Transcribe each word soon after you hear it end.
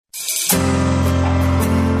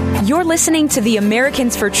You're listening to the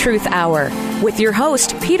Americans for Truth Hour with your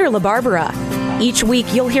host, Peter LaBarbera. Each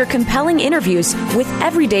week, you'll hear compelling interviews with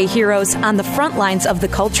everyday heroes on the front lines of the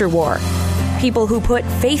culture war. People who put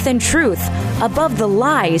faith and truth above the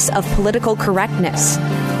lies of political correctness.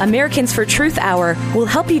 Americans for Truth Hour will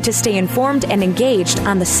help you to stay informed and engaged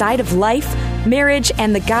on the side of life, marriage,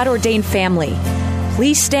 and the God-ordained family.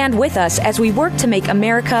 Please stand with us as we work to make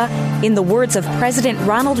America, in the words of President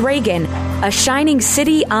Ronald Reagan, a shining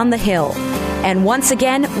city on the hill. And once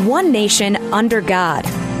again, one nation under God.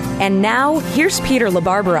 And now, here's Peter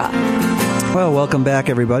LaBarbera. Well, welcome back,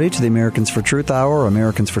 everybody, to the Americans for Truth Hour.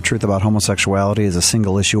 Americans for Truth About Homosexuality is a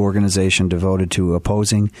single-issue organization devoted to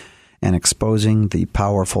opposing and exposing the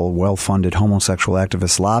powerful, well-funded homosexual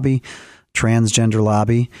activist lobby, transgender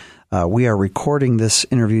lobby. We are recording this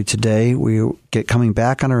interview today. We get coming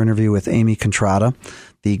back on our interview with Amy Contrada,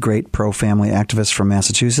 the great pro-family activist from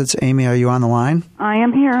Massachusetts. Amy, are you on the line? I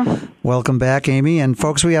am here. Welcome back, Amy. And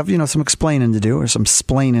folks, we have, some explaining to do, or some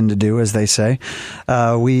splaining to do, as they say.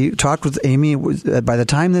 We talked with Amy. By the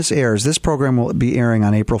time this airs, this program will be airing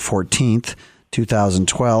on April 14th,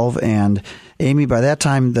 2012. And Amy, by that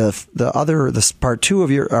time, the part two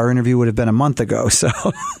of our interview would have been a month ago. So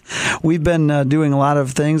we've been doing a lot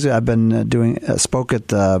of things. I've been spoke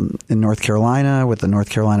at in North Carolina with the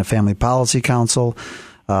North Carolina Family Policy Council.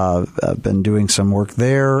 I've been doing some work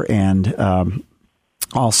there, and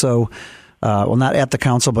also, not at the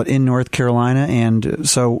council, but in North Carolina. And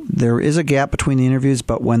so there is a gap between the interviews,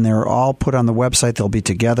 but when they're all put on the website, they'll be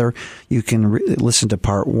together. You can listen to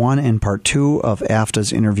part 1 and part 2 of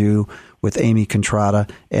AFTAH's interview with Amy Contrada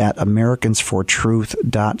at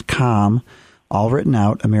americansfortruth.com, all written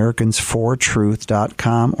out,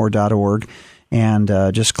 americansfortruth.com or .org, and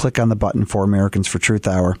just click on the button for Americans for Truth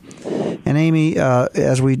Hour. And Amy,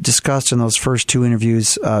 as we discussed in those first two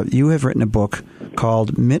interviews, you have written a book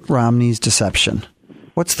called Mitt Romney's Deception.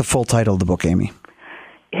 What's the full title of the book, Amy?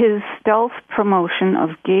 His stealth promotion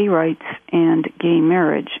of gay rights and gay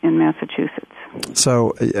marriage in Massachusetts.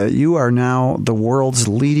 So you are now the world's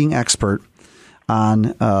leading expert on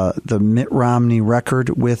the Mitt Romney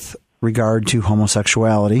record with regard to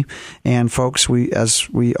homosexuality. And folks, as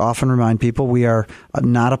we often remind people, we are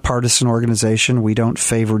not a partisan organization. We don't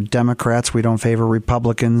favor Democrats. We don't favor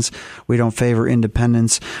Republicans. We don't favor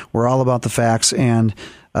independents. We're all about the facts. And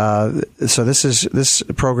so this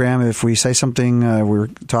program, if we say something, we're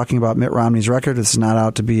talking about Mitt Romney's record. This is not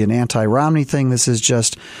out to be an anti-Romney thing. This is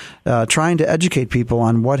just trying to educate people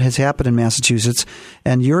on what has happened in Massachusetts.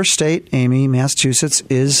 And your state, Amy, Massachusetts,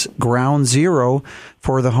 is ground zero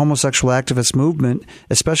for the homosexual activist movement,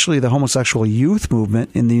 especially the homosexual youth movement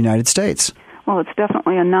in the United States. Well, it's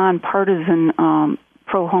definitely a nonpartisan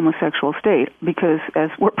pro-homosexual state because, as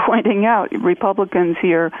we're pointing out, Republicans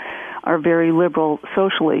here are very liberal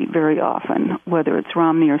socially very often, whether it's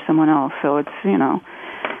Romney or someone else. So it's,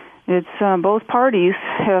 both parties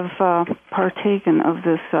have partaken of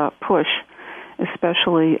this push,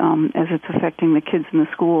 especially as it's affecting the kids in the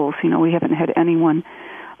schools. We haven't had anyone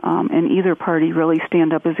in either party really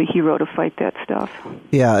stand up as a hero to fight that stuff.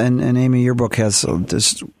 Yeah, and Amy, your book has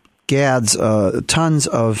this GADS, tons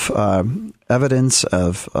of evidence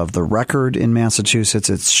of the record in Massachusetts.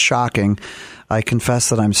 It's shocking. I confess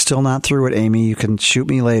that I'm still not through it, Amy. You can shoot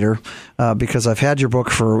me later because I've had your book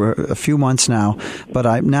for a few months now, but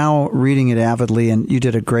I'm now reading it avidly, and you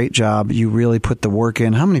did a great job. You really put the work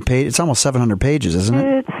in. How many pages? It's almost 700 pages, isn't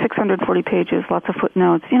it? It's 640 pages, lots of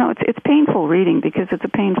footnotes. It's painful reading because it's a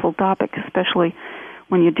painful topic, especially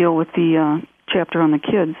when you deal with the chapter on the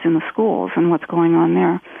kids in the schools and what's going on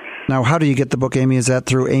there. Now, how do you get the book, Amy? Is that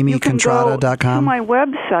through amycontrada.com? You can go to my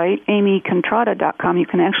website, amycontrada.com. You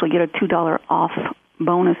can actually get a $2 off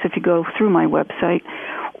bonus if you go through my website.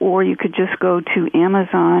 Or you could just go to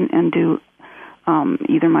Amazon and do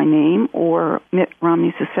either my name or Mitt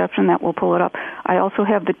Romney's Deception. That will pull it up. I also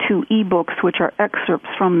have the 2 e-books, which are excerpts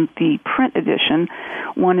from the print edition.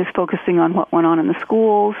 One is focusing on what went on in the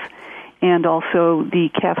schools and also the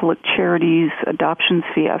Catholic Charities adoptions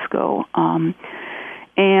fiasco.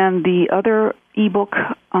 And the other e-book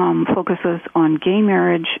focuses on gay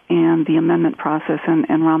marriage and the amendment process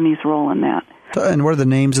and Romney's role in that. And what are the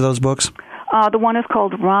names of those books? The one is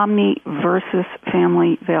called Romney versus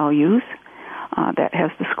Family Values. That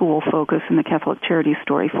has the school focus and the Catholic Charities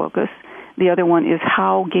story focus. The other one is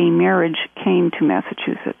How Gay Marriage Came to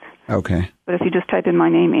Massachusetts. Okay. But if you just type in my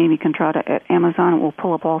name, Amy Contrada, at Amazon, it will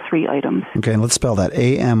pull up all 3 items. Okay, and let's spell that.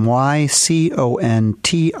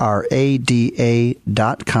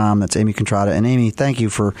 AMYCONTRADA.com. That's Amy Contrada. And Amy, thank you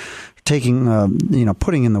for taking,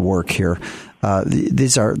 putting in the work here.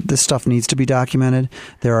 This stuff needs to be documented.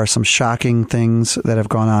 There are some shocking things that have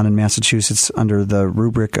gone on in Massachusetts under the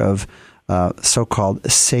rubric of so-called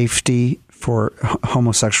safety for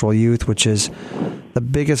homosexual youth, which is the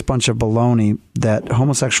biggest bunch of baloney that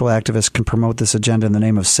homosexual activists can promote this agenda in the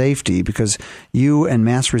name of safety, because you and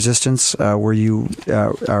Mass Resistance, where you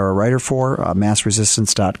are a writer for,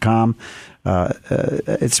 MassResistance.com.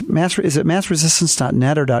 Is it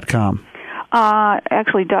MassResistance.net or .com?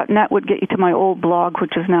 Actually, .net would get you to my old blog,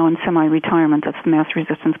 which is now in semi-retirement. That's the Mass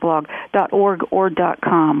Resistance blog. .org or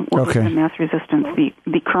 .com. Or okay. The Mass Resistance,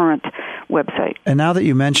 the current website. And now that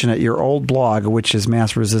you mention it, your old blog, which is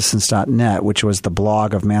MassResistance.net, which was the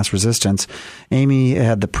blog of Mass Resistance, Amy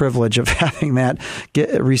had the privilege of having that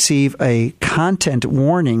receive a content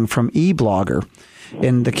warning from eBlogger.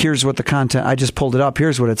 And here's what the content, I just pulled it up.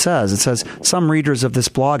 Here's what it says. It says, some readers of this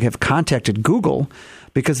blog have contacted Google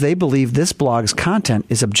because they believe this blog's content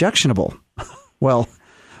is objectionable. Well,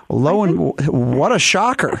 what a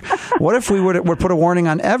shocker. What if we would put a warning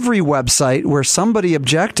on every website where somebody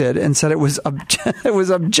objected and said it was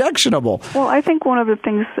objectionable? Well, I think one of the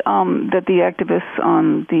things that the activists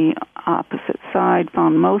on the opposite side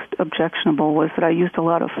found most objectionable was that I used a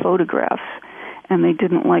lot of photographs. And they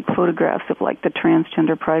didn't like photographs of like the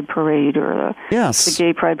transgender pride parade or the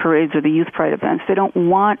gay pride parades or the youth pride events. They don't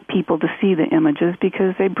want people to see the images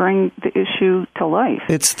because they bring the issue to life.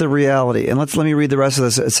 It's the reality. And let me read the rest of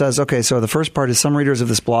this. It says, okay, so the first part is some readers of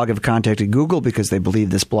this blog have contacted Google because they believe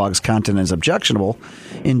this blog's content is objectionable.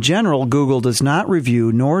 In general, Google does not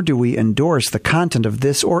review nor do we endorse the content of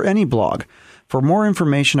this or any blog. For more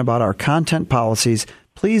information about our content policies,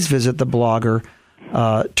 please visit the blogger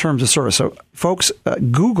terms of service. So, folks,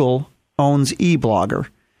 Google owns eBlogger.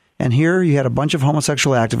 And here you had a bunch of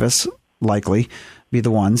homosexual activists, likely be the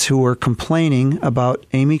ones, who were complaining about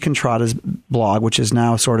Amy Contrada's blog, which is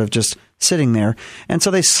now sort of just sitting there. And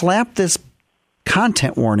so they slapped this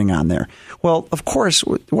content warning on there. Well, of course,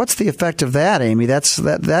 what's the effect of that, Amy? That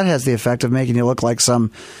has the effect of making you look like some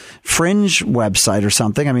fringe website or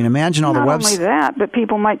something. I mean, imagine all the websites. Not only that, but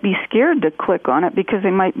people might be scared to click on it because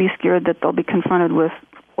they might be scared that they'll be confronted with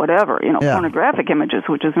whatever, pornographic images,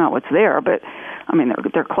 which is not what's there. But I mean,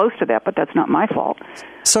 they're close to that, but that's not my fault.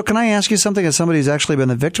 So can I ask you something as somebody who's actually been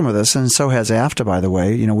the victim of this, and so has AFTAH, by the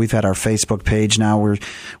way. We've had our Facebook page now. We're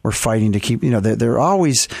fighting to keep, they're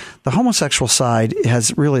always, the homosexual side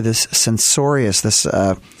has really this censorious,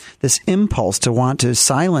 this impulse to want to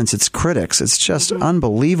silence its critics. It's just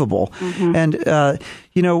unbelievable. Mm-hmm. And,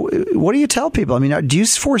 what do you tell people? I mean, do you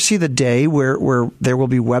foresee the day where there will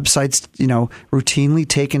be websites, routinely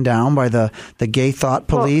taken down by the gay thought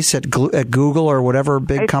police at Google or whatever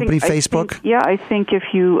big company, Facebook? I think if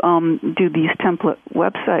you do these template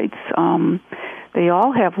websites, they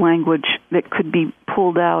all have language that could be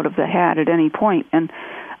pulled out of the hat at any point and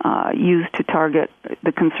used to target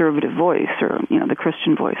the conservative voice or the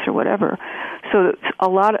Christian voice or whatever. So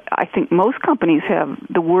I think most companies have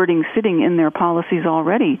the wording sitting in their policies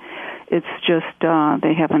already. It's just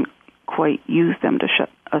they haven't quite used them to shut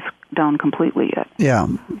us down completely yet. Yeah,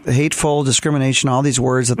 hateful, discrimination, all these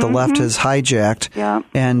words that the left has hijacked. Yeah.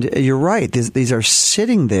 And you're right, these are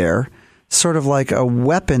sitting there sort of like a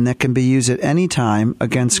weapon that can be used at any time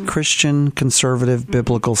against Christian, conservative,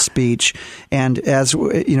 biblical speech. And as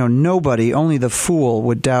nobody, only the fool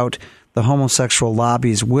would doubt the homosexual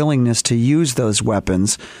lobby's willingness to use those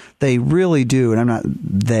weapons. They really do. And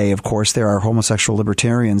of course, there are homosexual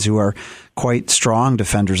libertarians who are quite strong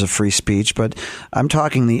defenders of free speech. But I'm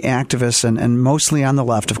talking the activists and mostly on the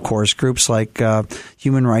left, of course, groups like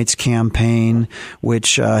Human Rights Campaign,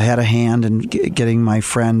 which had a hand in getting my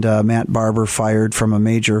friend Matt Barber fired from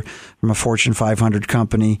a Fortune 500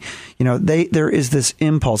 company. There is this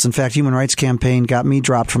impulse. In fact, Human Rights Campaign got me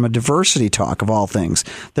dropped from a diversity talk of all things.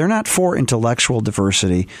 They're not for intellectual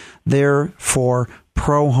diversity. They're for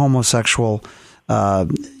pro-homosexual,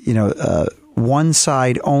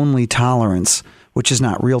 one-side-only tolerance, which is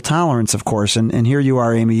not real tolerance, of course. And here you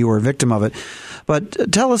are, Amy, you were a victim of it.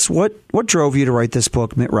 But tell us, what drove you to write this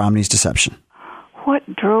book, Mitt Romney's Deception? What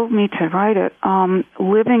drove me to write it?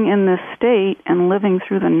 Living in this state and living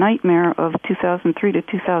through the nightmare of 2003 to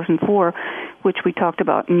 2004, which we talked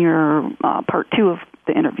about in your part 2 of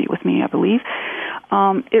the interview with me, I believe.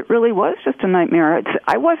 It really was just a nightmare.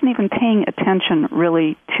 I wasn't even paying attention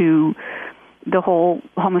really to the whole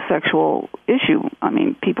homosexual issue. I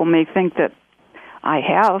mean, people may think that I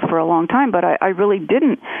have for a long time, but I really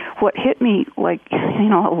didn't. What hit me like,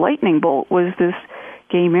 a lightning bolt was this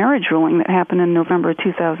gay marriage ruling that happened in November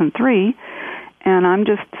 2003, and I'm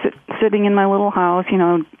just sitting in my little house,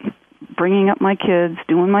 bringing up my kids,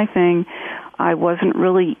 doing my thing. I wasn't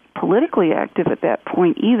really politically active at that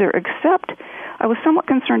point either, except I was somewhat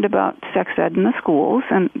concerned about sex ed in the schools,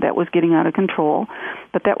 and that was getting out of control.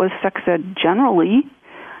 But that was sex ed generally,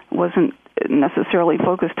 wasn't necessarily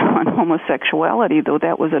focused on homosexuality, though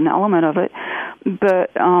that was an element of it. But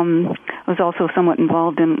I was also somewhat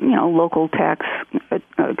involved in, local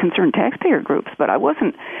concerned taxpayer groups. But I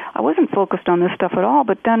wasn't focused on this stuff at all.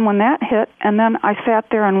 But then when that hit, and then I sat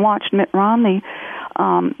there and watched Mitt Romney,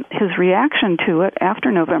 his reaction to it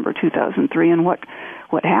after November 2003, and what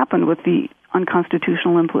happened with the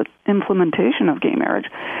unconstitutional implementation of gay marriage,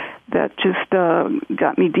 that just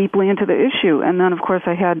got me deeply into the issue. And then, of course,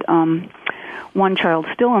 I had one child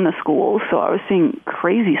still in the schools, so I was seeing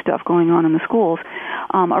crazy stuff going on in the schools.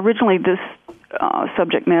 Originally, this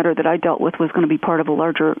subject matter that I dealt with was going to be part of a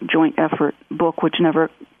larger joint effort book, which never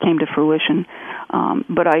came to fruition.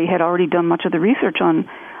 But I had already done much of the research on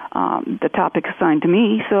the topic assigned to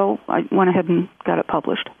me, so I went ahead and got it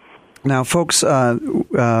published. Now, folks,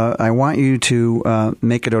 I want you to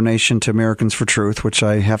make a donation to Americans for Truth, which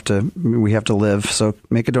we have to live. So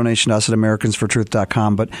make a donation to us at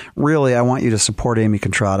AmericansForTruth.com. But really, I want you to support Amy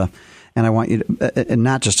Contrada. And I want you to, and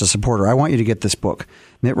not just to support her, I want you to get this book,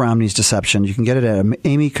 Mitt Romney's Deception. You can get it at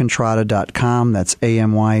amycontrada.com. That's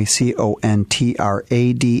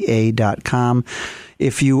AMYCONTRADA.com.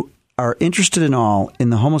 If you are interested in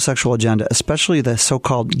the homosexual agenda, especially the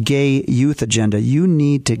so-called gay youth agenda, you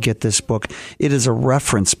need to get this book. It is a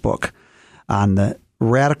reference book on the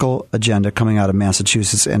radical agenda coming out of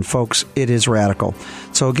Massachusetts. And folks, it is radical.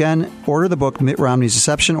 So again, order the book, Mitt Romney's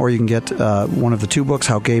Deception, or you can get one of the two books,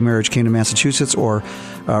 How Gay Marriage Came to Massachusetts, or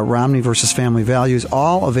Romney versus Family Values,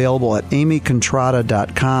 all available at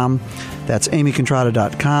amycontrada.com. That's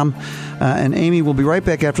amycontrada.com. And Amy will be right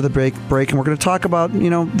back after the break, and we're going to talk about,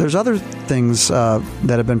 there's other things that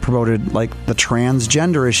have been promoted, like the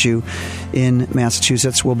transgender issue in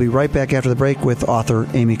Massachusetts. We'll be right back after the break with author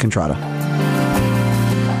Amy Contrada.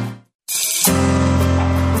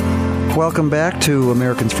 Welcome back to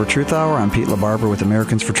Americans for Truth Hour. I'm Pete LaBarbera with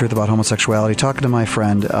Americans for Truth about homosexuality, talking to my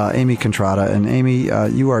friend Amy Contrada. And Amy,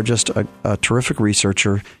 you are just a terrific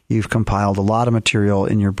researcher. You've compiled a lot of material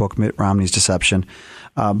in your book, Mitt Romney's Deception.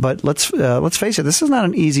 But let's face it, this is not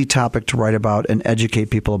an easy topic to write about and educate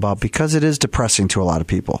people about, because it is depressing to a lot of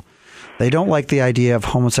people. They don't like the idea of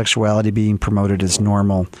homosexuality being promoted as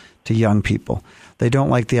normal to young people. They don't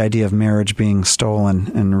like the idea of marriage being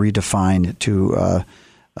stolen and redefined to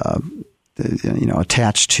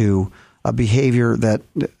attached to a behavior that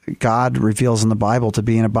God reveals in the Bible to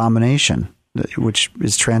be an abomination, which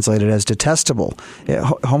is translated as detestable.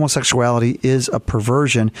 Homosexuality is a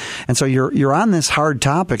perversion. And so you're on this hard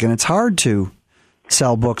topic, and it's hard to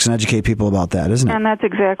sell books and educate people about that, isn't it? And that's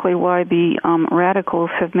exactly why the radicals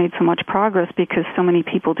have made so much progress, because so many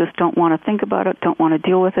people just don't want to think about it, don't want to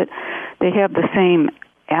deal with it. They have the same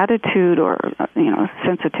attitude or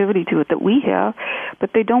sensitivity to it that we have,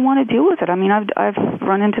 but they don't want to deal with it. I mean, I've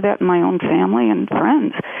run into that in my own family and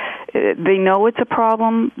friends. They know it's a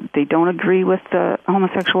problem. They don't agree with the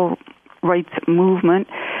homosexual rights movement,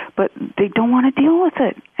 but they don't want to deal with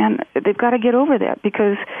it. And they've got to get over that,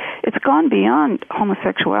 because it's gone beyond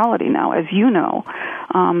homosexuality now, as you know.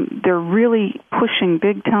 They're really pushing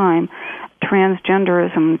big time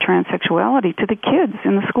transgenderism, transsexuality to the kids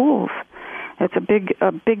in the schools. It's a big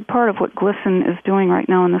part of what GLSEN is doing right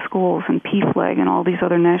now in the schools, and PFLAG and all these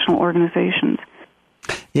other national organizations.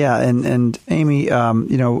 Yeah, and Amy,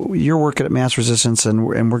 you're working at MassResistance, and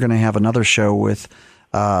we're going to have another show with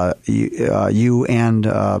you and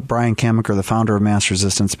Brian Kamiker, the founder of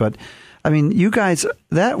MassResistance. But I mean, you guys,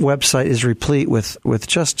 that website is replete with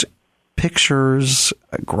just pictures,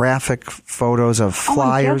 graphic photos of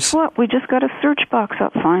flyers. And guess what? We just got a search box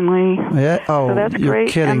up finally. Yeah. Oh, so that's you're great.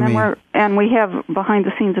 kidding me. And we have behind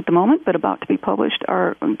the scenes at the moment, but about to be published,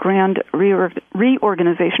 our grand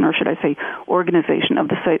reorganization, or should I say organization of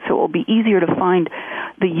the site, so it will be easier to find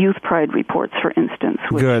the Youth Pride reports, for instance,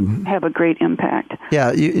 which have a great impact.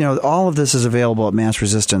 Yeah, all of this is available at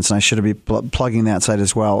MassResistance, and I should be plugging that site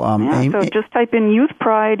as well. So just type in Youth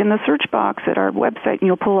Pride in the search box at our website, and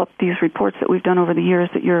you'll pull up these reports that we've done over the years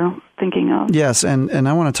that you're thinking of. Yes, and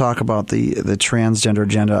I want to talk about the transgender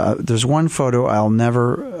agenda. There's one photo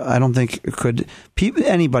I don't think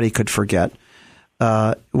anybody could forget,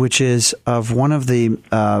 which is of one of the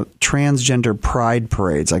transgender pride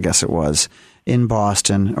parades, I guess it was, in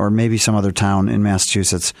Boston, or maybe some other town in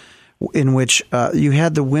Massachusetts, in which you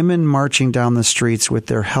had the women marching down the streets with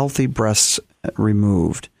their healthy breasts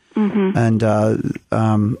removed. Mm-hmm. And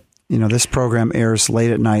this program airs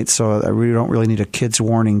late at night, so we don't really need a kid's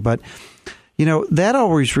warning. But That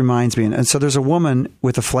always reminds me. And so there's a woman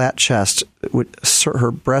with a flat chest with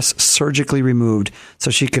her breasts surgically removed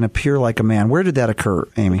so she can appear like a man. Where did that occur,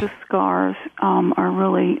 Amy? The scars are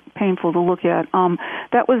really painful to look at.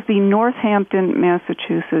 That was the Northampton,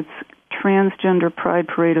 Massachusetts Transgender Pride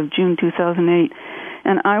Parade of June 2008.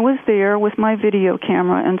 And I was there with my video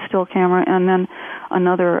camera and still camera, and then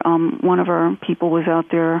another one of our people was out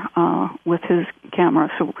there with his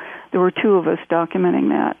camera. So there were two of us documenting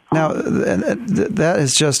that. Now, that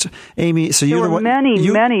is just, Amy, so there were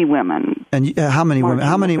many women. And how many women?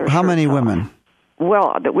 How many women?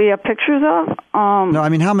 Well, that we have pictures of? No, I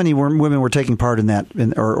mean, how many women were taking part in that,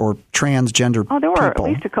 or transgender people? Oh, there were at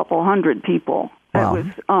least a couple hundred people. Wow. It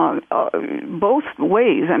was both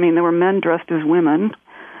ways. I mean, there were men dressed as women,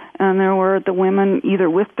 and there were the women either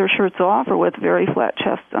with their shirts off or with very flat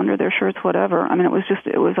chests under their shirts, whatever. I mean, it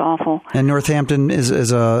was awful. And Northampton is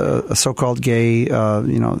a so-called gay,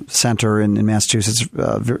 center in Massachusetts,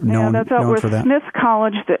 known for that. Smith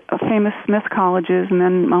College, the famous Smith colleges, and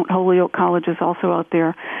then Mount Holyoke College is also out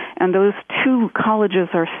there. And those two colleges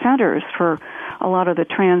are centers for a lot of the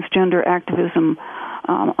transgender activism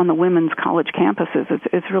on the women's college campuses.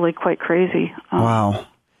 It's really quite crazy. Wow.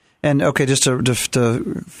 And okay, just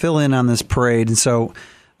to fill in on this parade, and so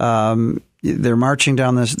they're marching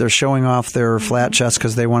down this. They're showing off their flat chests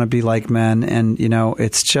because they want to be like men, and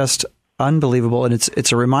it's just unbelievable. And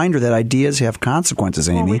it's a reminder that ideas have consequences.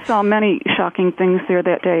 Amy, well, we saw many shocking things there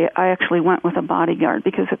that day. I actually went with a bodyguard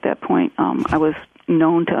because at that point I was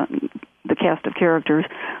known to the cast of characters.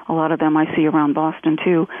 A lot of them I see around Boston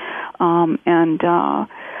too,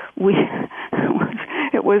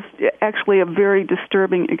 It was actually a very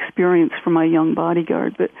disturbing experience for my young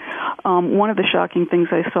bodyguard. But one of the shocking things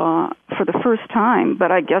I saw for the first time,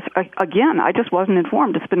 but I guess, I just wasn't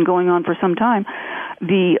informed. It's been going on for some time.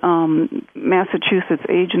 The Massachusetts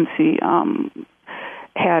agency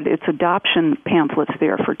had its adoption pamphlets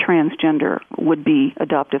there for transgender would-be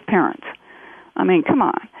adoptive parents. I mean, come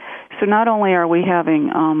on. So not only are we having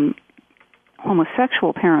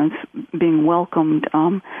homosexual parents being welcomed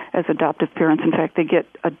as adoptive parents. In fact, they get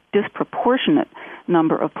a disproportionate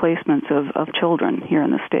number of placements of children here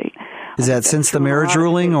in the state. Is that since the marriage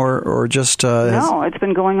ruling or just... No, it's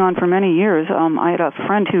been going on for many years. I had a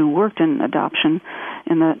friend who worked in adoption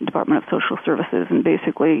in the Department of Social Services, and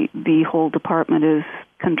basically the whole department is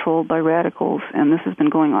controlled by radicals, and this has been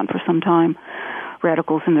going on for some time.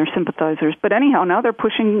 Radicals and their sympathizers. But anyhow, now they're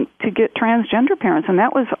pushing to get transgender parents, and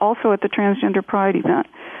that was also at the Transgender Pride event.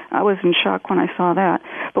 I was in shock when I saw that.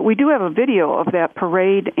 But we do have a video of that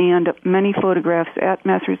parade and many photographs at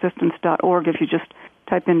MassResistance.org. If you just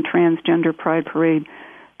type in Transgender Pride Parade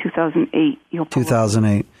 2008, you'll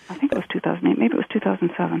 2008. I think it was 2008. Maybe it was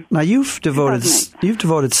 2007. Now you've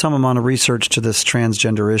devoted some amount of research to this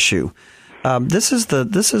transgender issue. This is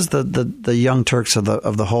the young Turks of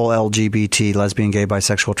the whole LGBT, lesbian, gay,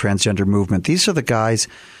 bisexual, transgender movement. These are the guys,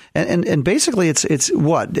 and basically it's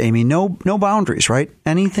what, Amy? No boundaries, right?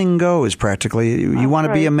 Anything goes practically. You want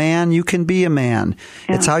to be a man, you can be a man.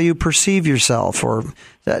 Yeah. It's how you perceive yourself. Or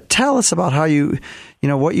tell us about how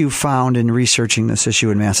what you found in researching this issue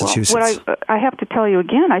in Massachusetts. Well, what I have to tell you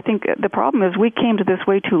again, I think the problem is we came to this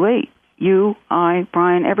way too late. You, I,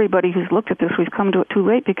 Brian, everybody who's looked at this, we've come to it too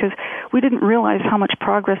late because we didn't realize how much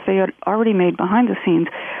progress they had already made behind the scenes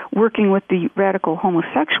working with the radical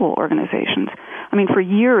homosexual organizations. I mean, for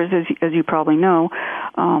years, as you probably know,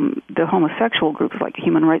 the homosexual groups like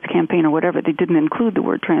Human Rights Campaign or whatever, they didn't include the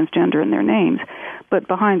word transgender in their names. But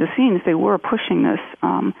behind the scenes, they were pushing this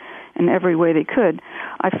in every way they could.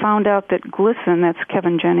 I found out that GLSEN, that's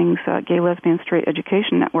Kevin Jennings' Gay, Lesbian, Straight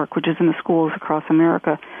Education Network, which is in the schools across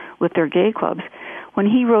America with their gay clubs, when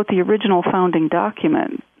he wrote the original founding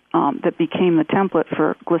document that became the template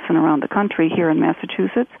for GLSEN around the country here in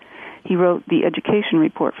Massachusetts, he wrote the education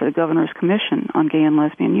report for the Governor's Commission on Gay and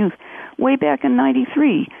Lesbian Youth. Way back in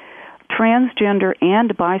 93, transgender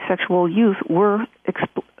and bisexual youth were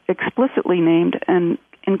explicitly named and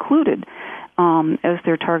included as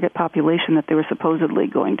their target population that they were supposedly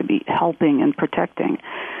going to be helping and protecting.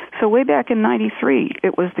 So way back in 93,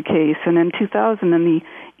 it was the case. And in 2000, in the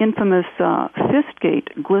infamous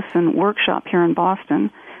Fistgate GLSEN workshop here in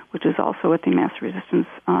Boston, which is also at the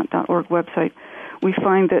MassResistance.org website, we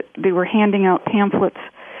find that they were handing out pamphlets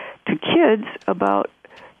to kids about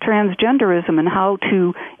transgenderism and how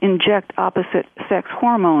to inject opposite sex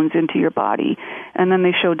hormones into your body. And then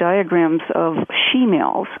they show diagrams of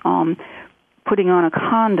she-males putting on a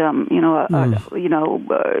condom,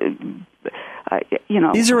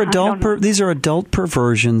 These are adult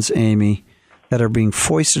perversions, Amy. that are being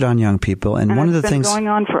foisted on young people. And one of the things it's been going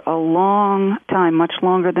on for a long time, much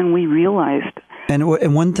longer than we realized. And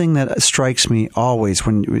one thing that strikes me always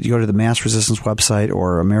when you go to the Mass Resistance website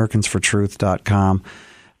or AmericansForTruth.com,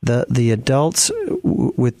 the adults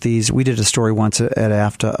with these, we did a story once at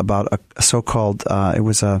AFTAH about a so-called, it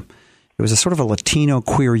was a sort of a Latino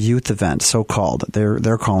queer youth event, so-called.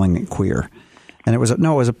 They're calling it queer. And it was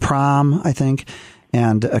a prom, I think,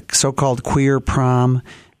 and a so-called queer prom.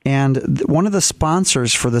 And one of the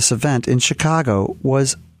sponsors for this event in Chicago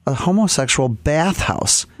was a homosexual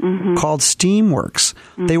bathhouse called Steamworks.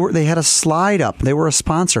 They had a slide up. They were a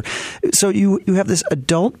sponsor. So you have this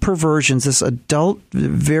adult perversions, this adult,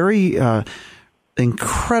 very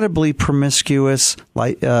incredibly promiscuous,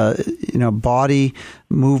 body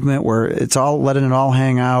movement where it's all letting it all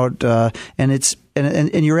hang out,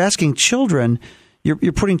 and you're asking children.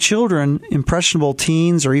 You're putting children, impressionable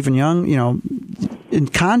teens or even young, in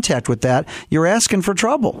contact with that. You're asking for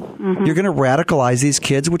trouble. You're going to radicalize these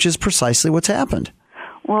kids, which is precisely what's happened.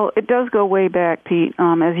 Well, it does go way back, Pete.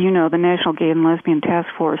 As you know, the National Gay and Lesbian Task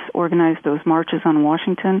Force organized those marches on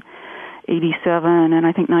Washington, 87, and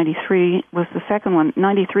I think 93 was the second one.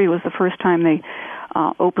 93 was the first time they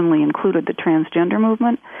openly included the transgender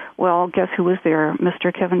movement. Well, guess who was there?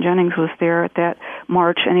 Mr. Kevin Jennings was there at that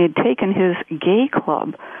march, and he had taken his gay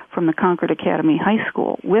club from the Concord Academy High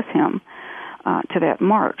School with him to that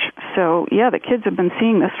march. So, yeah, the kids have been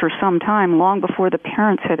seeing this for some time, long before the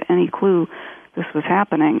parents had any clue this was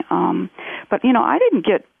happening. But, I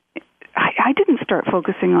didn't start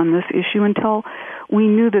focusing on this issue until we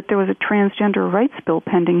knew that there was a transgender rights bill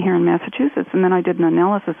pending here in Massachusetts, and then I did an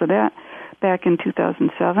analysis of that back in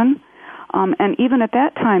 2007. And even at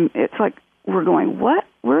that time, it's like we're going, what?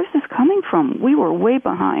 Where is this coming from? We were way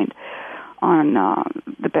behind on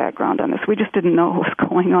the background on this. We just didn't know what was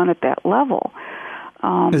going on at that level.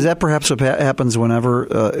 Is that perhaps what happens whenever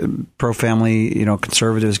pro-family,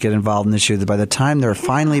 conservatives get involved in this issue? That by the time they're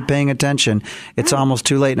finally paying attention, it's almost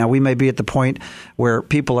too late. Now, we may be at the point where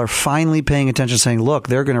people are finally paying attention, saying, "Look,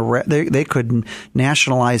 they're going to they could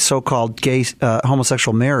nationalize so-called gay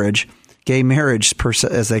homosexual marriage, gay marriage,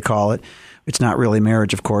 as they call it." It's not really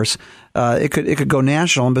marriage, of course. It could go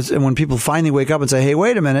national, and when people finally wake up and say, "Hey,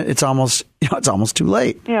 wait a minute," it's almost too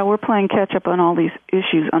late. Yeah, we're playing catch up on all these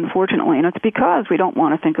issues, unfortunately, and it's because we don't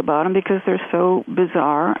want to think about them because they're so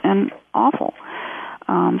bizarre and awful.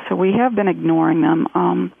 So we have been ignoring them.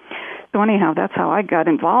 So anyhow, that's how I got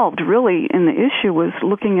involved. Really, in the issue was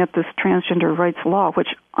looking at this transgender rights law, which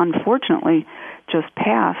unfortunately just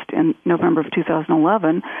passed in November of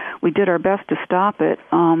 2011. We did our best to stop it.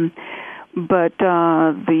 But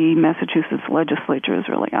the Massachusetts legislature is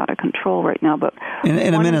really out of control right now. But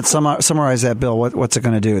in a minute, summarize that bill. What's it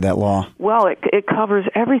going to do, that law? Well, it covers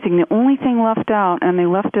everything. The only thing left out, and they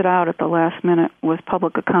left it out at the last minute, was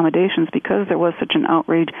public accommodations because there was such an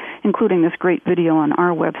outrage, including this great video on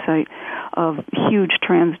our website of huge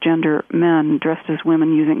transgender men dressed as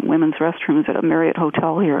women using women's restrooms at a Marriott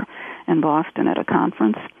hotel here in Boston at a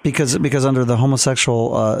conference. Because under the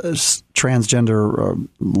homosexual transgender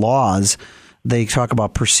laws, they talk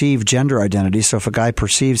about perceived gender identity. So if a guy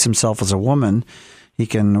perceives himself as a woman, he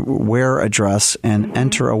can wear a dress and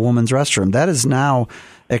enter a woman's restroom. That is now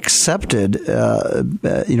accepted.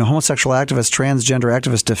 Homosexual activists, transgender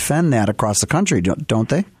activists defend that across the country, don't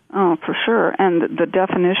they? Oh, for sure. And the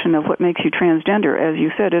definition of what makes you transgender, as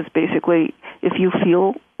you said, is basically if you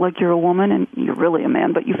feel like you're a woman and you're really a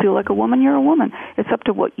man, but you feel like a woman, you're a woman. It's up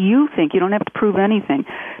to what you think. You don't have to prove anything.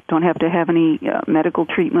 Don't have to have any medical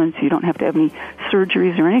treatments. You don't have to have any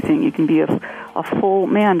surgeries or anything. You can be a full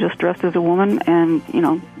man just dressed as a woman and,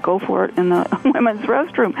 go for it in the women's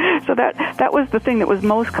restroom. So that was the thing that was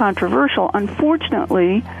most controversial.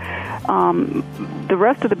 Unfortunately, the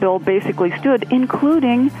rest of the bill basically stood,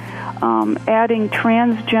 including adding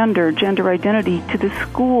gender identity to the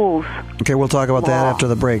schools. Okay, we'll talk about that after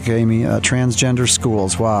the break, Amy. Transgender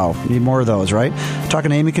schools. Wow. Need more of those, right? Talking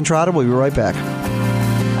to Amy Contrada. We'll be right back.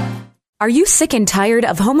 Are you sick and tired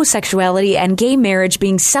of homosexuality and gay marriage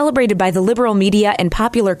being celebrated by the liberal media and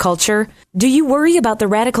popular culture? Do you worry about the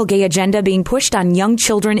radical gay agenda being pushed on young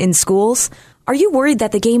children in schools? Are you worried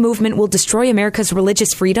that the gay movement will destroy America's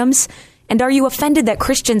religious freedoms? And are you offended that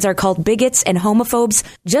Christians are called bigots and homophobes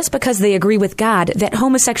just because they agree with God that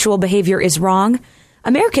homosexual behavior is wrong?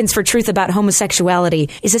 Americans for Truth About Homosexuality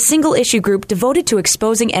is a single-issue group devoted to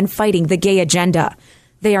exposing and fighting the gay agenda.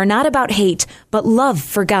 They are not about hate, but love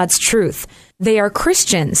for God's truth. They are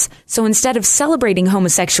Christians, so instead of celebrating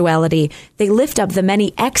homosexuality, they lift up the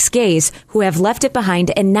many ex-gays who have left it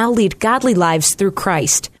behind and now lead godly lives through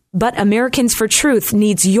Christ. But Americans for Truth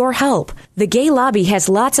needs your help. The gay lobby has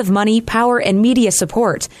lots of money, power, and media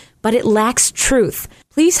support, but it lacks truth.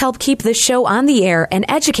 Please help keep this show on the air and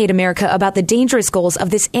educate America about the dangerous goals of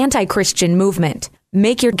this anti-Christian movement.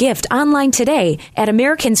 Make your gift online today at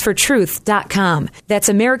americansfortruth.com. That's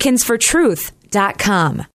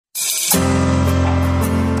americansfortruth.com.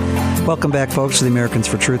 Welcome back, folks, to the Americans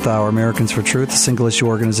for Truth Hour. Americans for Truth, a single-issue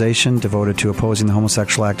organization devoted to opposing the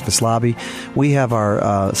homosexual activist lobby. We have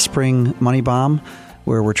our spring money bomb,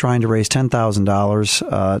 where we're trying to raise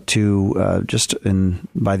 $10,000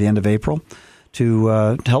 by the end of April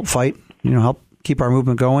to help fight, help keep our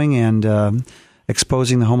movement going and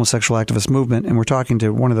exposing the homosexual activist movement. And we're talking to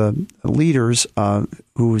one of the leaders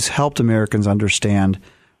who's helped Americans understand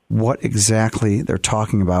what exactly they're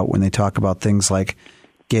talking about when they talk about things like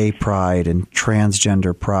gay pride and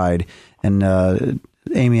transgender pride. And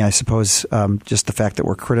Amy, I suppose just the fact that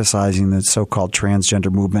we're criticizing the so-called transgender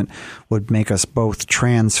movement would make us both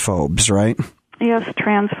transphobes, right? Yes,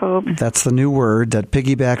 transphobes. That's the new word that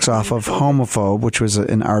piggybacks off of homophobe, which was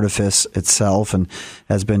an artifice itself and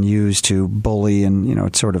has been used to bully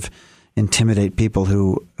and, sort of intimidate people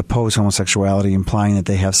who oppose homosexuality, implying that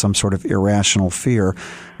they have some sort of irrational fear.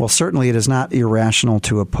 Well, certainly it is not irrational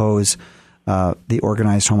to oppose the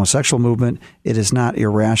organized homosexual movement. It is not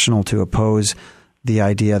irrational to oppose the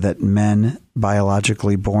idea that men,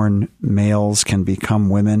 biologically born males, can become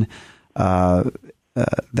women.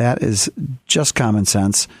 That is just common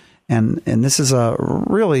sense. And this is a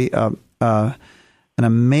really an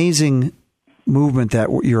amazing movement that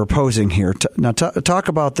you're opposing here. Now, talk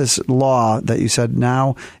about this law that you said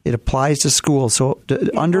now it applies to schools. So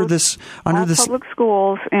under this public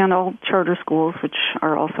schools and all charter schools, which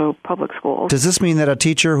are also public schools. Does this mean that a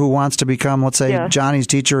teacher who wants to become, let's say, yes. Johnny's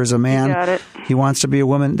teacher is a man, he wants to be a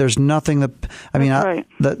woman? There's nothing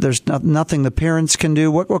there's nothing the parents can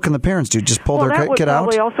do. What can the parents do? Just pull their kid out? That would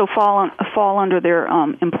probably also fall under their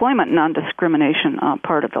employment non-discrimination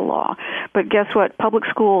part of the law. But guess what? Public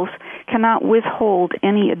schools cannot withhold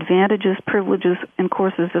any advantages, privileges, and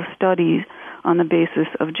courses of studies on the basis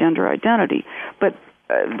of gender identity. But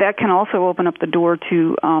that can also open up the door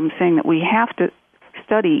to saying that we have to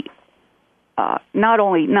study, not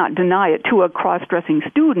only not deny it to a cross-dressing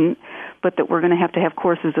student, but that we're going to have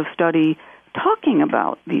courses of study talking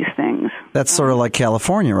about these things. That's sort of like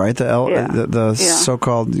California, right? The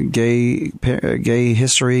so-called gay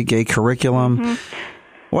history, gay curriculum. Mm-hmm.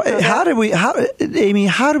 Well, Amy,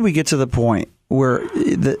 how did we get to the point where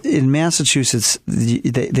in Massachusetts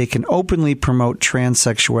they can openly promote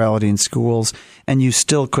transsexuality in schools, and you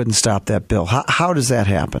still couldn't stop that bill? How does that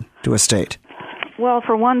happen to a state? Well,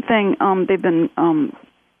 for one thing, they've been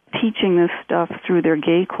teaching this stuff through their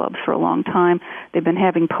gay clubs for a long time. They've been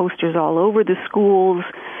having posters all over the schools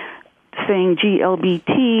saying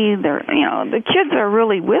GLBT. The kids are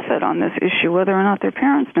really with it on this issue, whether or not their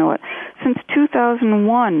parents know it. Since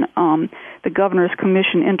 2001, the Governor's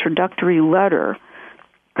Commission introductory letter,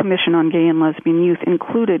 Commission on Gay and Lesbian Youth,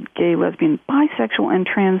 included gay, lesbian, bisexual, and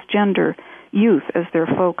transgender youth as their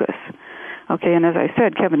focus. Okay, and as I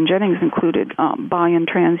said, Kevin Jennings included bi and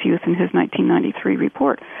trans youth in his 1993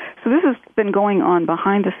 report. So this has been going on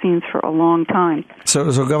behind the scenes for a long time.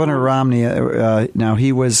 So Governor Romney, now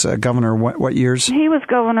he was governor what years? He was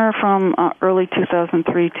governor from early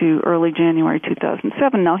 2003 to early January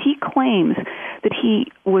 2007. Now, he claims that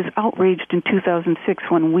he was outraged in 2006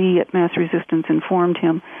 when we at MassResistance informed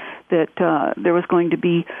him that there was going to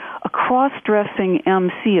be a cross-dressing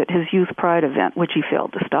MC at his Youth Pride event, which he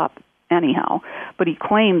failed to stop anyhow. But he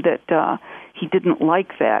claimed that he didn't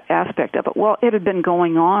like that aspect of it. Well, it had been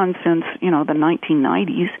going on since, the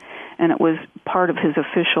 1990s, and it was part of his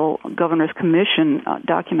official Governor's Commission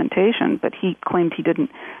documentation, but he claimed he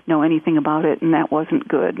didn't know anything about it, and that wasn't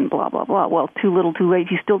good, and blah, blah, blah. Well, too little, too late.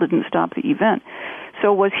 He still didn't stop the event.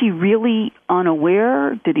 So was he really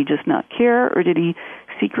unaware? Did he just not care, or did he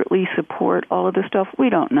secretly support all of this stuff? We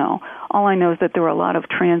don't know. All I know is that there were a lot of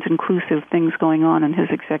trans-inclusive things going on in his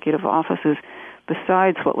executive offices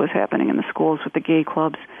besides what was happening in the schools with the gay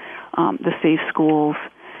clubs, the safe schools.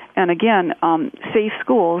 And again, safe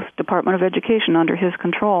schools, Department of Education under his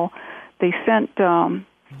control, they sent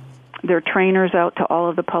their trainers out to all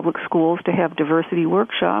of the public schools to have diversity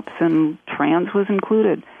workshops, and trans was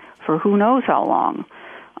included for who knows how long,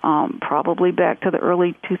 probably back to the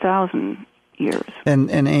early 2000 years.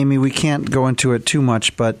 And Amy, we can't go into it too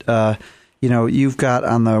much, but you've got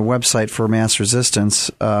on the website for Mass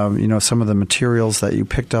Resistance, some of the materials that you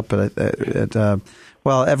picked up at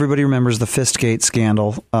well, everybody remembers the Fistgate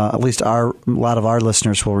scandal. At least a lot of our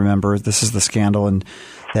listeners will remember. This is the scandal and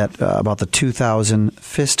that about the 2000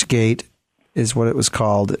 Fistgate is what it was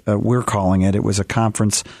called. We're calling it. It was a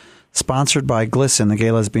conference sponsored by GLSEN, the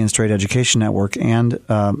Gay, Lesbian, Straight Education Network, and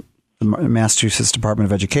the Massachusetts Department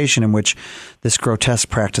of Education, in which this grotesque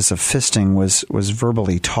practice of fisting was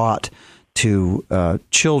verbally taught to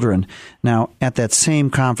children. Now, at that same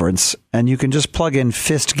conference, and you can just plug in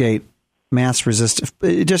Fistgate, Mass Resistance,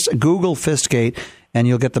 just Google Fistgate, and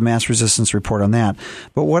you'll get the Mass Resistance report on that.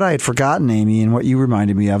 But what I had forgotten, Amy, and what you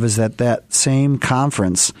reminded me of, is that same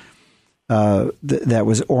conference that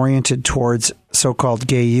was oriented towards so-called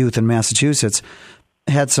gay youth in Massachusetts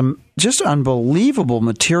had some just unbelievable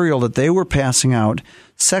material that they were passing out,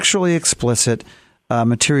 sexually explicit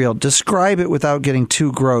material. Describe it without getting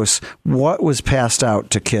too gross. What was passed out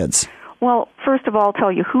to kids? Well, first of all, I'll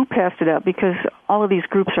tell you who passed it out, because all of these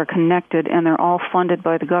groups are connected and they're all funded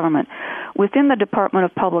by the government. Within the Department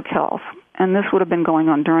of Public Health, and this would have been going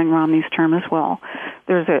on during Romney's term as well,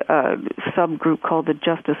 there's a subgroup called the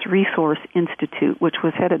Justice Resource Institute, which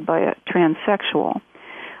was headed by a transsexual.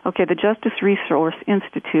 Okay, the Justice Resource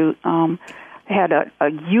Institute had a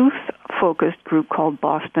youth-focused group called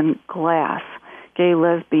Boston Glass, gay,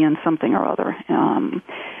 lesbian, something or other.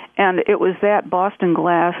 And it was that Boston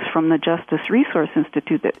Glass from the Justice Resource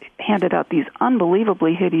Institute that handed out these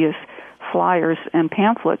unbelievably hideous flyers and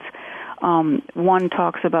pamphlets. One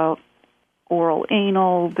talks about oral,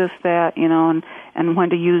 anal, this, that, and when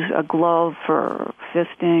to use a glove for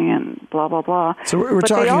fisting and blah, blah, blah. So we're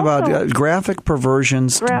talking about graphic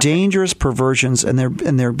perversions, dangerous perversions, and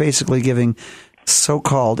they're basically giving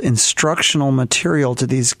so-called instructional material to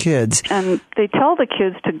these kids. And they tell the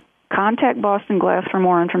kids to contact Boston Glass for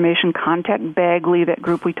more information, contact Bagley, that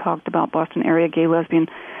group we talked about, Boston area gay, lesbian,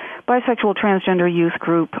 bisexual, transgender youth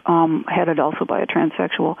group, headed also by a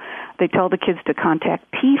transsexual. They tell the kids to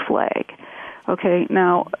contact PFLAG. Okay,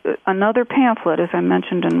 now, another pamphlet, as I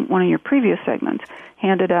mentioned in one of your previous segments,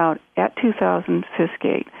 handed out at 2000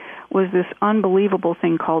 Fistgate, was this unbelievable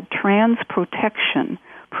thing called Trans Protection,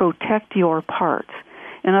 Protect Your Parts.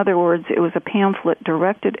 In other words, it was a pamphlet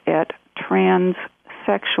directed at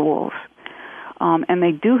transsexuals. And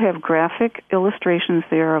they do have graphic illustrations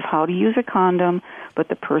there of how to use a condom, but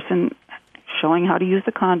the person showing how to use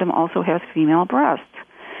the condom also has female breasts.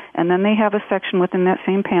 And then they have a section within that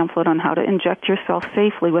same pamphlet on how to inject yourself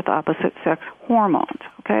safely with opposite-sex hormones,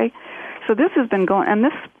 okay? So this has been going, and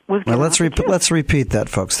this was... Well, let's repeat that,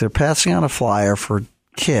 folks. They're passing out a flyer for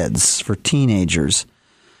kids, for teenagers,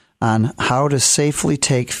 on how to safely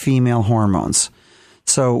take female hormones.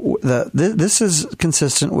 So this is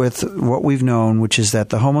consistent with what we've known, which is that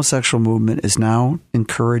the homosexual movement is now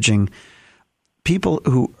encouraging people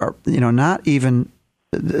who are, they're not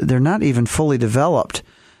even fully developed.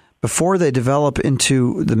 Before they develop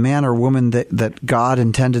into the man or woman that God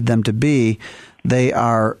intended them to be, they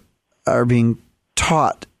are being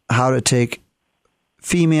taught how to take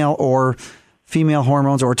female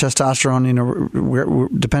hormones or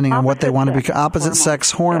testosterone, depending on what they want to be, opposite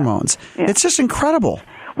sex hormones. Yeah. It's just incredible.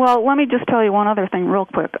 Well, let me just tell you one other thing real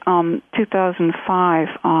quick. 2005,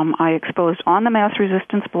 I exposed on the Mass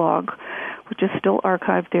Resistance blog, which is still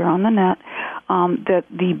archived there on the net, that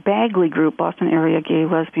the Bagley group, Boston area gay,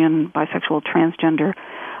 lesbian, bisexual, transgender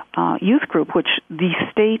youth group, which the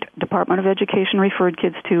State Department of Education referred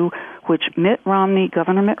kids to, which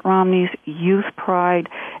Governor Mitt Romney's Youth Pride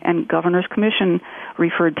and Governor's Commission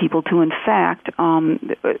referred people to. In fact,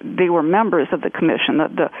 they were members of the commission,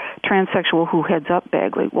 the transsexual who heads up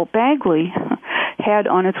Bagley. Well, Bagley had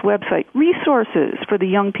on its website resources for the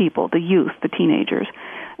young people, the youth, the teenagers.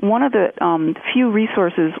 One of the few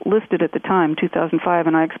resources listed at the time, 2005,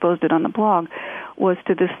 and I exposed it on the blog, was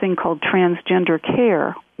to this thing called Transgender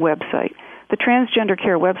Care website. The Transgender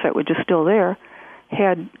Care website, which is still there,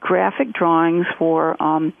 had graphic drawings for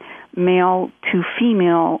male to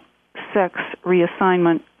female sex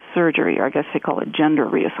reassignment surgery, or I guess they call it gender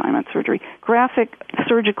reassignment surgery, graphic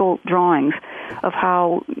surgical drawings of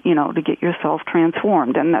how, to get yourself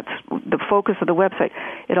transformed, and that's the focus of the website.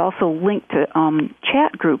 It also linked to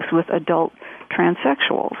chat groups with adult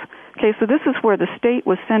transsexuals. Okay, so this is where the state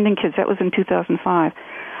was sending kids. That was in 2005.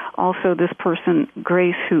 Also, this person,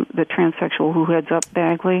 Grace, the transsexual who heads up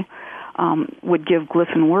Bagley, would give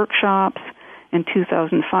GLSEN workshops. In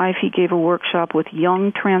 2005, he gave a workshop with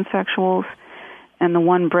young transsexuals, and the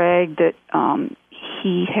one bragged that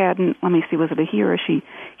he hadn't, let me see, was it a he or a she?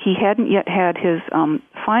 He hadn't yet had his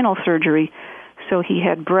final surgery, so he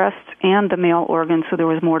had breasts and the male organs, so there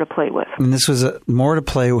was more to play with. And this was more to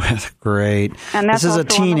play with. Great. And that's this is a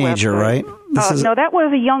teenager, right? No, that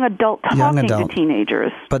was a young adult talking to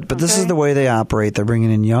teenagers. But this is the way they operate. They're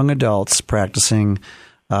bringing in young adults practicing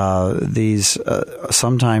these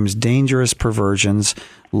sometimes dangerous perversions,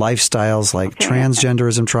 lifestyles like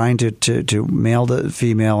transgenderism, trying to male to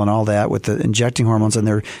female and all that with the injecting hormones, and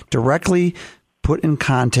they're directly put in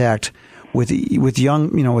contact with young,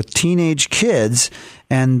 with teenage kids,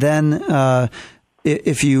 and then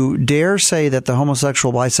if you dare say that the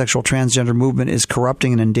homosexual, bisexual, transgender movement is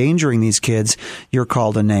corrupting and endangering these kids, you're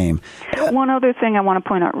called a name. One other thing I want to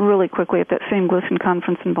point out really quickly, at that same GLSEN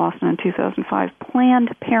conference in Boston in 2005,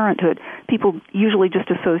 Planned Parenthood, people usually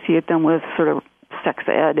just associate them with sort of sex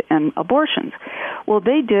ed and abortions. Well,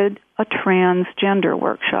 they did a transgender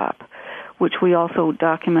workshop, which we also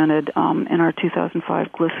documented in our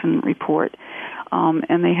 2005 GLSEN report.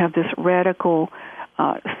 And they have this radical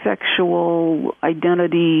sexual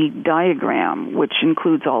identity diagram, which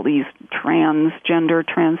includes all these transgender,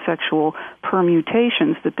 transsexual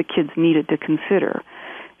permutations that the kids needed to consider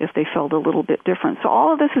if they felt a little bit different. So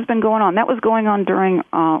all of this has been going on. That was going on during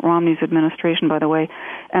Romney's administration, by the way.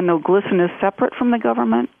 And though GLSEN is separate from the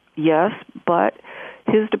government, yes, but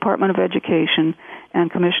his Department of Education and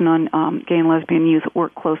Commission on Gay and Lesbian Youth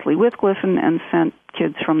worked closely with GLSEN and sent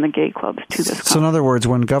kids from the gay clubs to this conference. So in other words,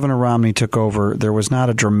 when Governor Romney took over, there was not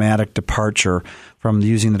a dramatic departure from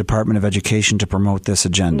using the Department of Education to promote this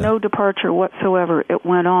agenda? No departure whatsoever. It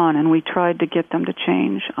went on, and we tried to get them to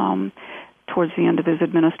change towards the end of his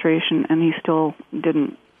administration, and he still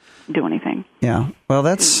didn't do anything. Yeah. Well,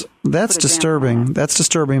 that's disturbing. That's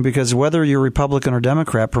disturbing because whether you're Republican or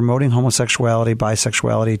Democrat, promoting homosexuality,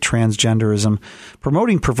 bisexuality, transgenderism,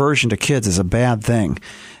 promoting perversion to kids is a bad thing.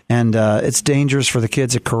 And it's dangerous for the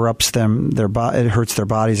kids. It corrupts them. It hurts their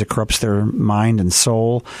bodies. It corrupts their mind and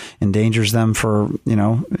soul. Endangers them for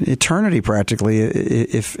eternity practically.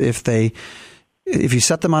 If you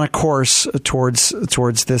set them on a course towards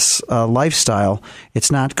this lifestyle,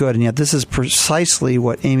 it's not good. And yet this is precisely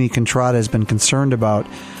what Amy Contrada has been concerned about.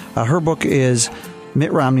 Her book is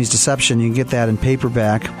Mitt Romney's Deception. You can get that in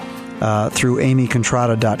paperback through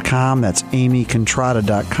amycontrada.com. That's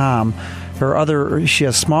amycontrada.com. She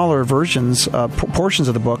has smaller versions, portions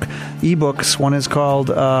of the book, ebooks. One is called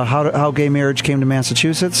How Gay Marriage Came to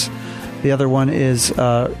Massachusetts. The other one is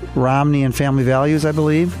Romney and Family Values, I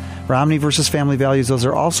believe. Romney versus Family Values. Those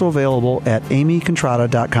are also available at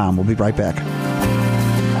amycontrada.com. We'll be right back.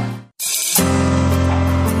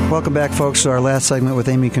 Welcome back, folks, to our last segment with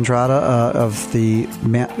Amy Contrada of the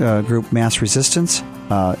group MassResistance.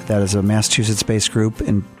 That is a Massachusetts-based group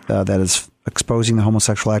that is exposing the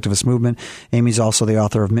homosexual activist movement. Amy's also the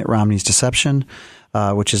author of Mitt Romney's Deception,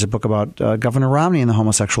 which is a book about Governor Romney and the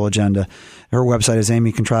homosexual agenda. Her website is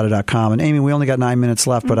amycontrada.com. And Amy, we only got 9 minutes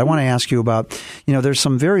left, but I want to ask you about, there's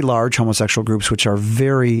some very large homosexual groups which are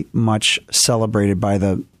very much celebrated by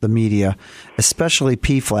the media, especially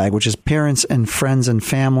PFLAG, which is Parents and Friends and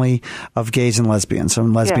Family of Gays and Lesbians, so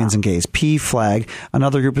lesbians and gays. PFLAG.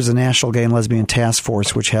 Another group is the National Gay and Lesbian Task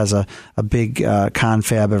Force, which has a big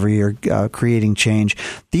confab every year creating change.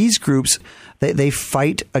 These groups, they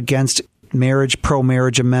fight against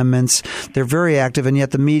pro-marriage amendments. They're very active, and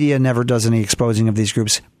yet the media never does any exposing of these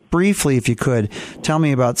groups. Briefly, if you could, tell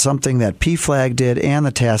me about something that PFLAG did and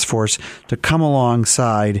the task force to come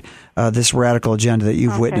alongside this radical agenda that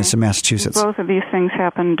you've witnessed in Massachusetts. Both of these things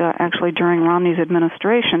happened actually during Romney's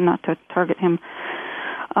administration, not to target him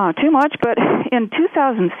too much, but in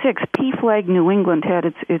 2006, PFLAG New England had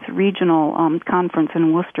its regional conference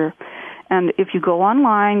in Worcester. And if you go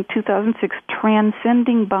online, 2006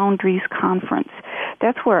 Transcending Boundaries Conference,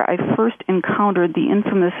 that's where I first encountered the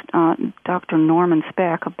infamous Dr. Norman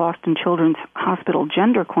Spack of Boston Children's Hospital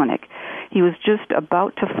Gender Clinic. He was just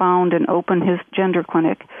about to found and open his gender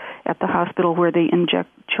clinic at the hospital where they inject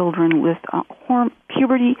children with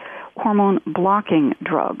puberty hormone blocking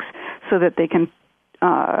drugs so that they can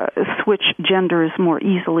switch genders more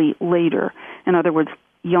easily later. In other words,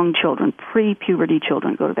 young children, pre-puberty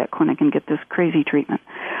children, go to that clinic and get this crazy treatment.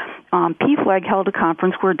 PFLAG held a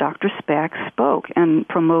conference where Dr. Spack spoke and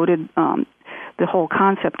promoted the whole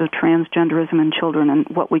concept of transgenderism in children and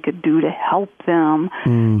what we could do to help them.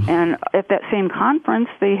 And at that same conference,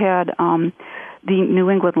 they had the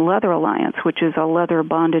New England Leather Alliance, which is a leather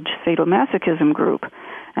bondage sadomasochism group.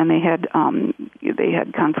 And they had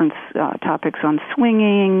conference topics on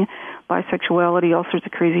swinging, bisexuality, all sorts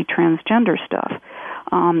of crazy transgender stuff.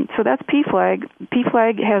 So that's PFLAG.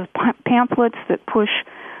 PFLAG has pamphlets that push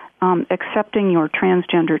accepting your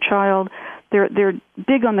transgender child. They're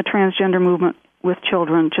big on the transgender movement with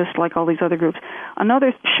children, just like all these other groups.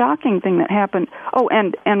 Another shocking thing that happened. Oh,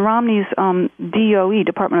 and Romney's DOE,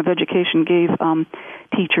 Department of Education, gave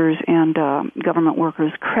teachers and government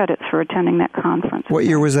workers credits for attending that conference. What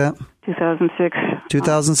year was that? 2006.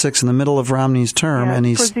 2006, in the middle of Romney's term, and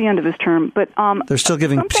he's towards the end of his term. But they're still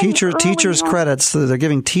giving teachers credits. They're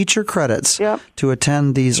giving teacher credits to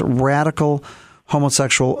attend these radical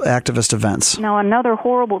homosexual activist events. Now, another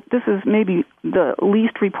horrible. This is maybe the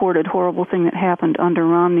least reported horrible thing that happened under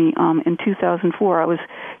Romney. In 2004, I was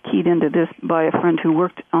keyed into this by a friend who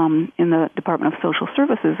worked in the Department of Social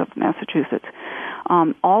Services of Massachusetts.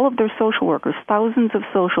 All of their social workers, thousands of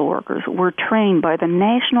social workers, were trained by the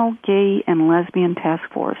National Gay and Lesbian Task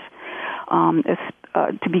Force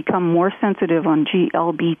to become more sensitive on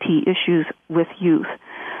GLBT issues with youth.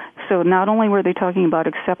 So not only were they talking about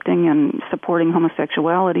accepting and supporting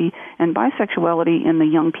homosexuality and bisexuality in the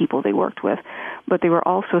young people they worked with, but they were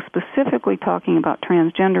also specifically talking about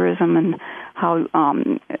transgenderism and how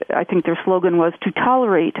I think their slogan was, to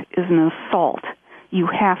tolerate is an assault. You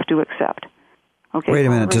have to accept. Okay, wait a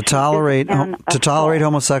minute. To tolerate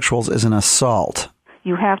homosexuals is an assault.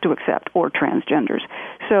 You have to accept, or transgenders.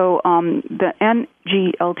 So the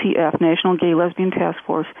NGLTF, National Gay Lesbian Task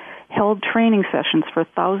Force, held training sessions for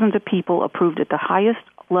thousands of people approved at the highest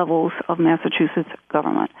levels of Massachusetts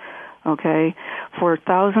government. Okay, for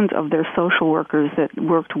thousands of their social workers that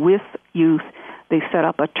worked with youth, they set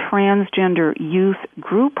up a transgender youth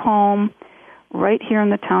group home right here in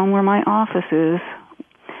the town where my office is,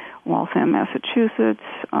 Waltham, Massachusetts.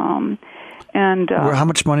 How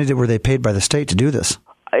much money were they paid by the state to do this?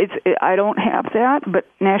 I don't have that, but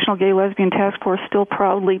National Gay Lesbian Task Force still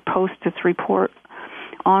proudly posts its report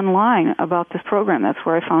online about this program. That's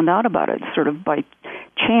where I found out about it, sort of by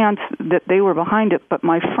chance that they were behind it. But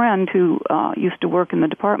my friend who used to work in the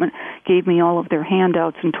department gave me all of their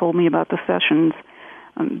handouts and told me about the sessions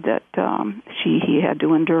that he had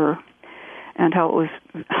to endure and how it was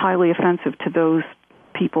highly offensive to those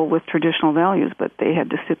people with traditional values, but they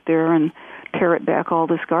had to sit there and parrot back all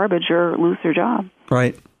this garbage or lose their job.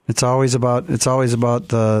 Right. It's always about the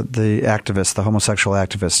activists, the homosexual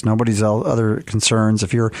activists. Nobody's other concerns.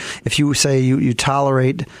 If you say you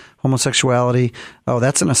tolerate homosexuality,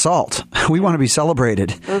 that's an assault. We want to be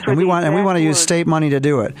celebrated, and we want to use state money to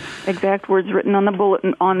do it. Exact words written on the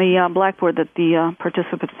bulletin on the blackboard that the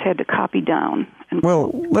participants had to copy down.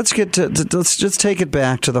 Well, let's just take it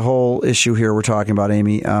back to the whole issue here we're talking about,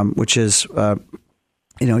 Amy, which is.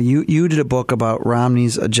 You did a book about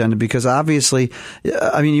Romney's agenda because obviously,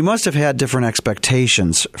 you must have had different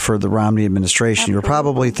expectations for the Romney administration. Absolutely. You were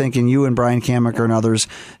probably thinking, you and Brian Kamaker and others,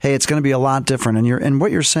 hey, it's going to be a lot different. And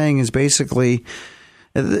what you're saying is basically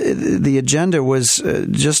the agenda was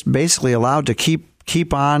just basically allowed to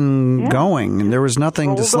keep on going, and there was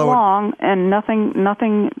nothing to slow along, and nothing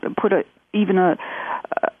put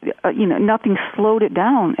nothing slowed it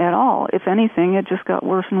down at all. If anything, it just got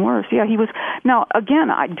worse and worse. Yeah, he was. Now, again,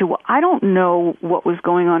 I don't know what was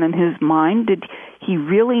going on in his mind. Did he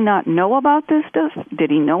really not know about this stuff?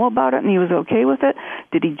 Did he know about it and he was okay with it?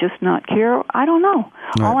 Did he just not care? I don't know.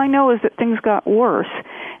 Right. All I know is that things got worse,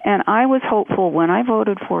 and I was hopeful when I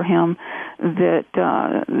voted for him that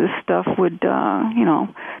this stuff would,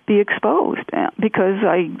 be exposed because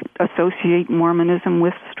I associate Mormonism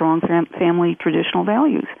with strong family traditional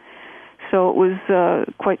values. So it was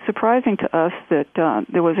quite surprising to us that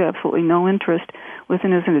there was absolutely no interest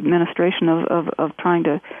within his administration of trying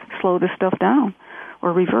to slow this stuff down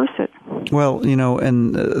or reverse it. Well,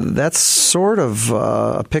 and that's sort of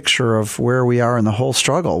a picture of where we are in the whole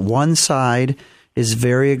struggle. One side is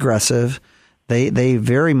very aggressive. They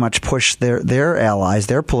very much push their allies,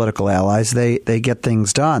 their political allies. They get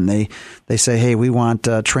things done. They say, hey, we want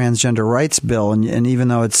a transgender rights bill, and even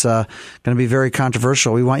though it's going to be very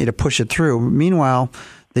controversial, we want you to push it through. Meanwhile,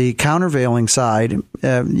 the countervailing side,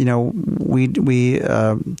 we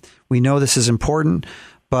know this is important,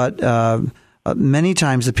 but many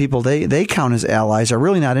times the people they count as allies are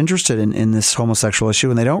really not interested in this homosexual issue,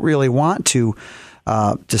 and they don't really want to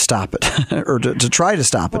stop it or to try to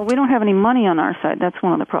stop it. Well, we don't have any money on our side. That's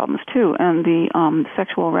one of the problems, too. And the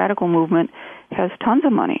sexual radical movement has tons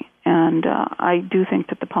of money. And I do think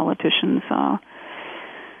that the politicians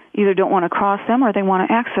either don't want to cross them or they want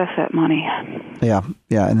to access that money. Yeah,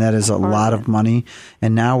 and that is a lot of money.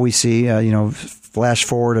 And now we see, flash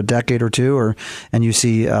forward a decade or two, and you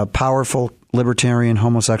see powerful libertarian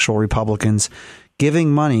homosexual Republicans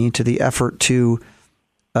giving money to the effort to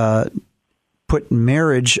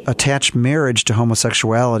attach marriage to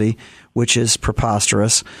homosexuality, which is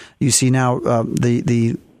preposterous. You see now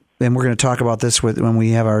and we're going to talk about this when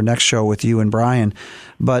we have our next show with you and Brian.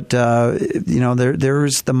 But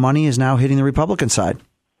there's the money is now hitting the Republican side.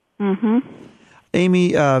 Mm-hmm.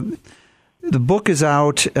 Amy, The book is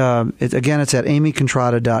out. Again, it's at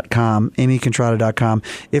amycontrada.com, amycontrada.com.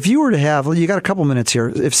 If you were to have, you got a couple minutes here.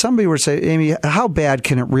 If somebody were to say, Amy, how bad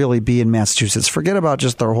can it really be in Massachusetts? Forget about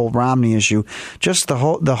just the whole Romney issue, just the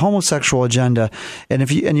homosexual agenda. And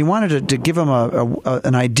if you wanted to give them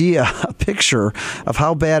an idea, a picture of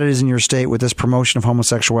how bad it is in your state with this promotion of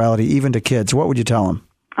homosexuality, even to kids, what would you tell them?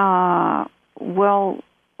 Well,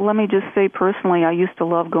 let me just say personally, I used to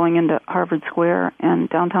love going into Harvard Square and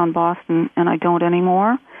downtown Boston, and I don't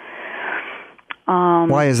anymore.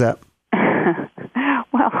 Why is that?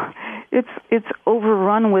 Well, it's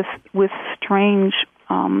overrun with strange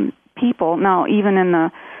people. Now, even in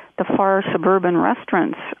the far suburban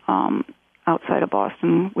restaurants outside of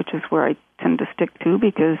Boston, which is where I tend to stick to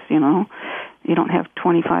because, you don't have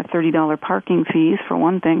 $25, $30 parking fees for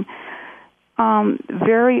one thing.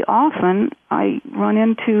 Very often I run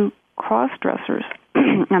into cross-dressers.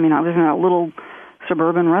 I mean, I was in a little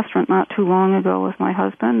suburban restaurant not too long ago with my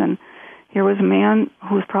husband, and here was a man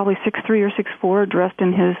who was probably 6'3" or 6'4", dressed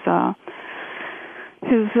in his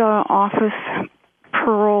office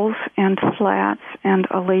pearls and flats and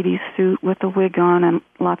a lady's suit with a wig on and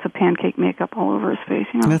lots of pancake makeup all over his face.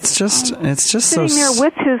 It's just sitting there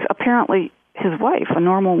with his wife, a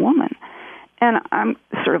normal woman. And I'm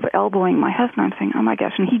sort of elbowing my husband. I'm saying, "Oh my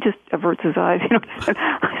gosh!" And he just averts his eyes.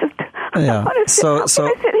 I want to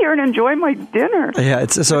sit here and enjoy my dinner. Yeah,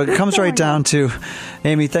 so it comes right down to,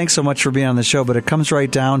 Amy, thanks so much for being on the show. But it comes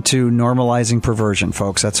right down to normalizing perversion,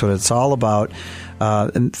 folks. That's what it's all about,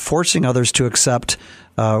 and forcing others to accept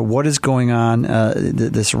what is going on.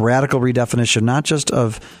 This radical redefinition, not just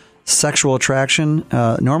of sexual attraction,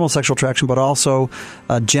 normal sexual attraction, but also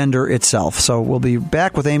gender itself. So we'll be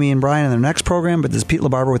back with Amy and Brian in their next program, but this is Pete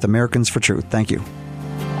LaBarbera with Americans for Truth. Thank you.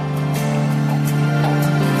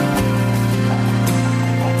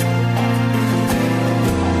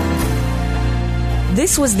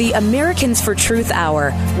 This was the Americans for Truth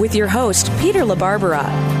Hour with your host, Peter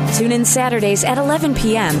LaBarbera. Tune in Saturdays at 11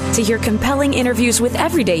 p.m. to hear compelling interviews with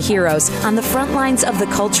everyday heroes on the front lines of the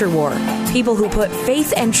culture war. People who put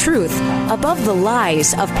faith and truth above the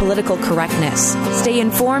lies of political correctness. Stay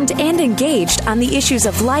informed and engaged on the issues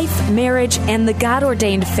of life, marriage, and the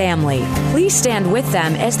God-ordained family. Please stand with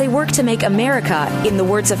them as they work to make America, in the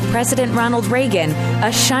words of President Ronald Reagan,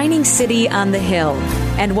 a shining city on the hill.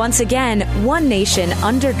 And once again, one nation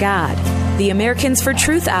under God. The Americans for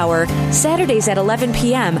Truth Hour, Saturdays at 11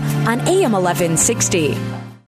 p.m. on AM 1160.